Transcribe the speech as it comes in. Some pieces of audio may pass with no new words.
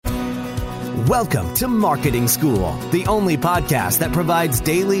Welcome to Marketing School, the only podcast that provides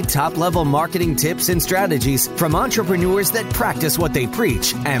daily top-level marketing tips and strategies from entrepreneurs that practice what they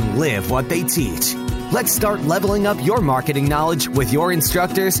preach and live what they teach. Let's start leveling up your marketing knowledge with your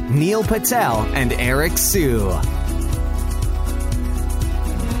instructors, Neil Patel and Eric Siu.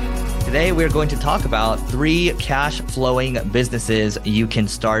 Today, we're going to talk about 3 cash-flowing businesses you can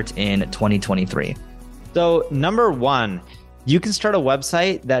start in 2023. So, number 1, you can start a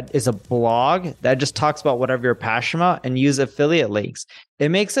website that is a blog that just talks about whatever you're passionate about and use affiliate links. It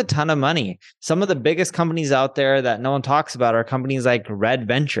makes a ton of money. Some of the biggest companies out there that no one talks about are companies like Red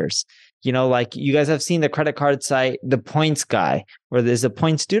Ventures. You know, like you guys have seen the credit card site, The Points Guy, or there's a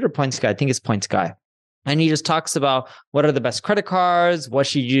Points Dude or Points Guy. I think it's Points Guy. And he just talks about what are the best credit cards, what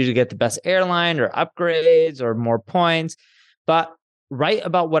should you do to get the best airline or upgrades or more points. But write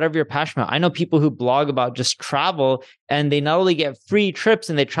about whatever you're passionate about. I know people who blog about just travel, and they not only get free trips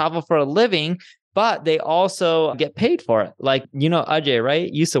and they travel for a living, but they also get paid for it. Like, you know, Ajay,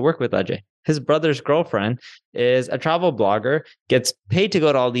 right? You used to work with Ajay. His brother's girlfriend is a travel blogger, gets paid to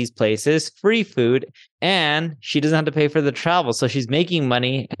go to all these places, free food, and she doesn't have to pay for the travel. So she's making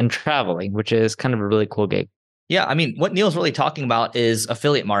money and traveling, which is kind of a really cool gig. Yeah, I mean, what Neil's really talking about is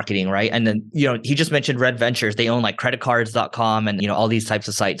affiliate marketing, right? And then, you know, he just mentioned Red Ventures. They own like creditcards.com and, you know, all these types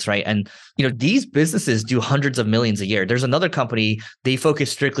of sites, right? And, you know, these businesses do hundreds of millions a year. There's another company, they focus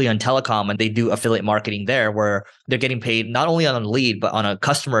strictly on telecom and they do affiliate marketing there where they're getting paid not only on a lead, but on a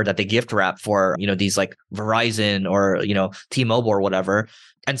customer that they gift wrap for, you know, these like Verizon or, you know, T-Mobile or whatever.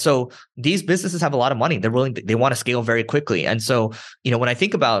 And so these businesses have a lot of money. They want to scale very quickly. And so, you know, when I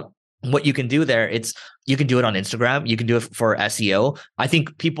think about what you can do there, you can do it on Instagram. You can do it for SEO. I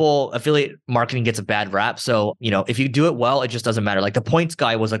think affiliate marketing gets a bad rap. So, you know, if you do it well, it just doesn't matter. Like the Points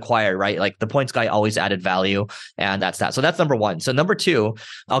Guy was acquired, right? Like the Points Guy always added value, and that's that. So that's number 1. So number 2,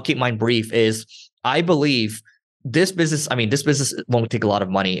 I'll keep mine brief, is I believe this business won't take a lot of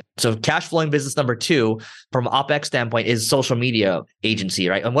money. So cash flowing business number 2 from OpEx standpoint is social media agency,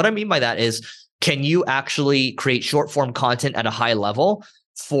 right? And what I mean by that is, can you actually create short form content at a high level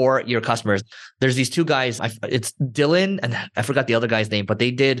for your customers? There's these 2 guys, it's Dylan and I forgot the other guy's name, but they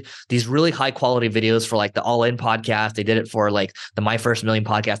did these really high quality videos for like the All In podcast. They did it for like the My First Million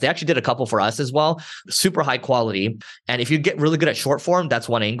podcast. They actually did a couple for us as well, super high quality. And if you get really good at short form, that's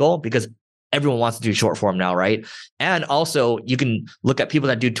one angle because everyone wants to do short form now, right? And also you can look at people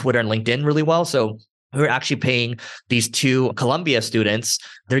that do Twitter and LinkedIn really well. So we're actually paying these 2 Columbia students.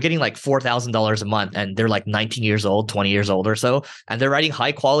 They're getting like $4,000 a month and they're like 19 years old, 20 years old or so. And they're writing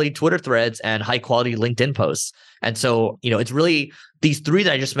high quality Twitter threads and high quality LinkedIn posts. And so, you know, it's really these 3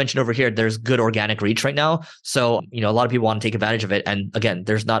 that I just mentioned over here, there's good organic reach right now. So, you know, a lot of people want to take advantage of it. And again,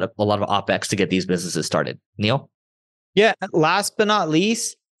 there's not a lot of OpEx to get these businesses started. Neil? Yeah. Last but not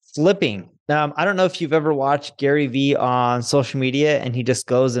least, flipping. I don't know if you've ever watched Gary Vee on social media and he just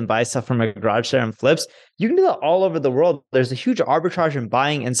goes and buys stuff from a garage sale and flips. You can do that all over the world. There's a huge arbitrage in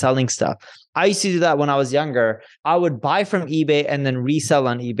buying and selling stuff. I used to do that when I was younger. I would buy from eBay and then resell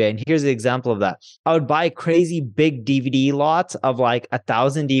on eBay. And here's the example of that. I would buy crazy big DVD lots of like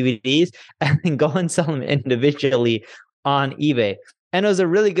 1,000 DVDs and then go and sell them individually on eBay. And it was a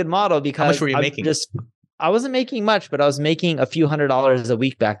really good model because how much were you making? I wasn't making much, but I was making a few $100s a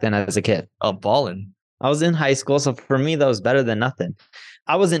week back then as a kid. Oh, ballin'. I was in high school. So for me, that was better than nothing.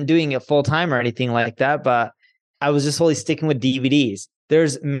 I wasn't doing it full time or anything like that, but I was just only sticking with DVDs.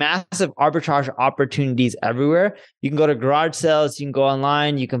 There's massive arbitrage opportunities everywhere. You can go to garage sales. You can go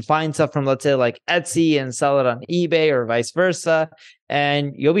online. You can find stuff from, let's say, like Etsy and sell it on eBay or vice versa.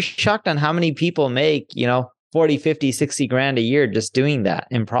 And you'll be shocked on how many people make, you know, 40, 50, 60 grand a year just doing that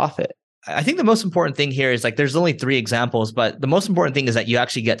in profit. I think the most important thing here is like, there's only 3 examples, but the most important thing is that you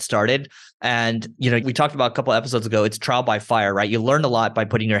actually get started. And, you know, we talked about a couple of episodes ago, it's trial by fire, right? You learn a lot by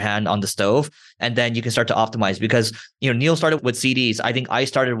putting your hand on the stove and then you can start to optimize because, you know, Neil started with CDs. I think I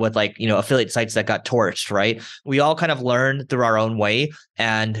started with like, you know, affiliate sites that got torched, right? We all kind of learn through our own way.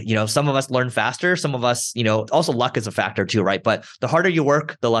 And, you know, some of us learn faster. Some of us, you know, also luck is a factor too, right? But the harder you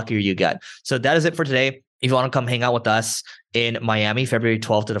work, the luckier you get. So that is it for today. If you want to come hang out with us in Miami, February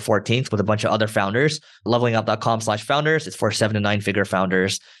 12th to the 14th with a bunch of other founders, levelingup.com/founders. It's for 7 to 9 figure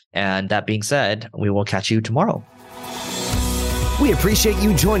founders. And that being said, we will catch you tomorrow. We appreciate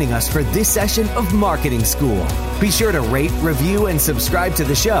you joining us for this session of Marketing School. Be sure to rate, review, and subscribe to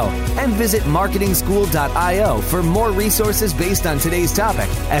the show, and visit marketingschool.io for more resources based on today's topic,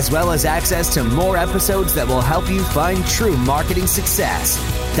 as well as access to more episodes that will help you find true marketing success.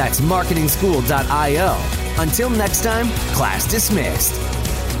 That's marketingschool.io. Until next time, class dismissed.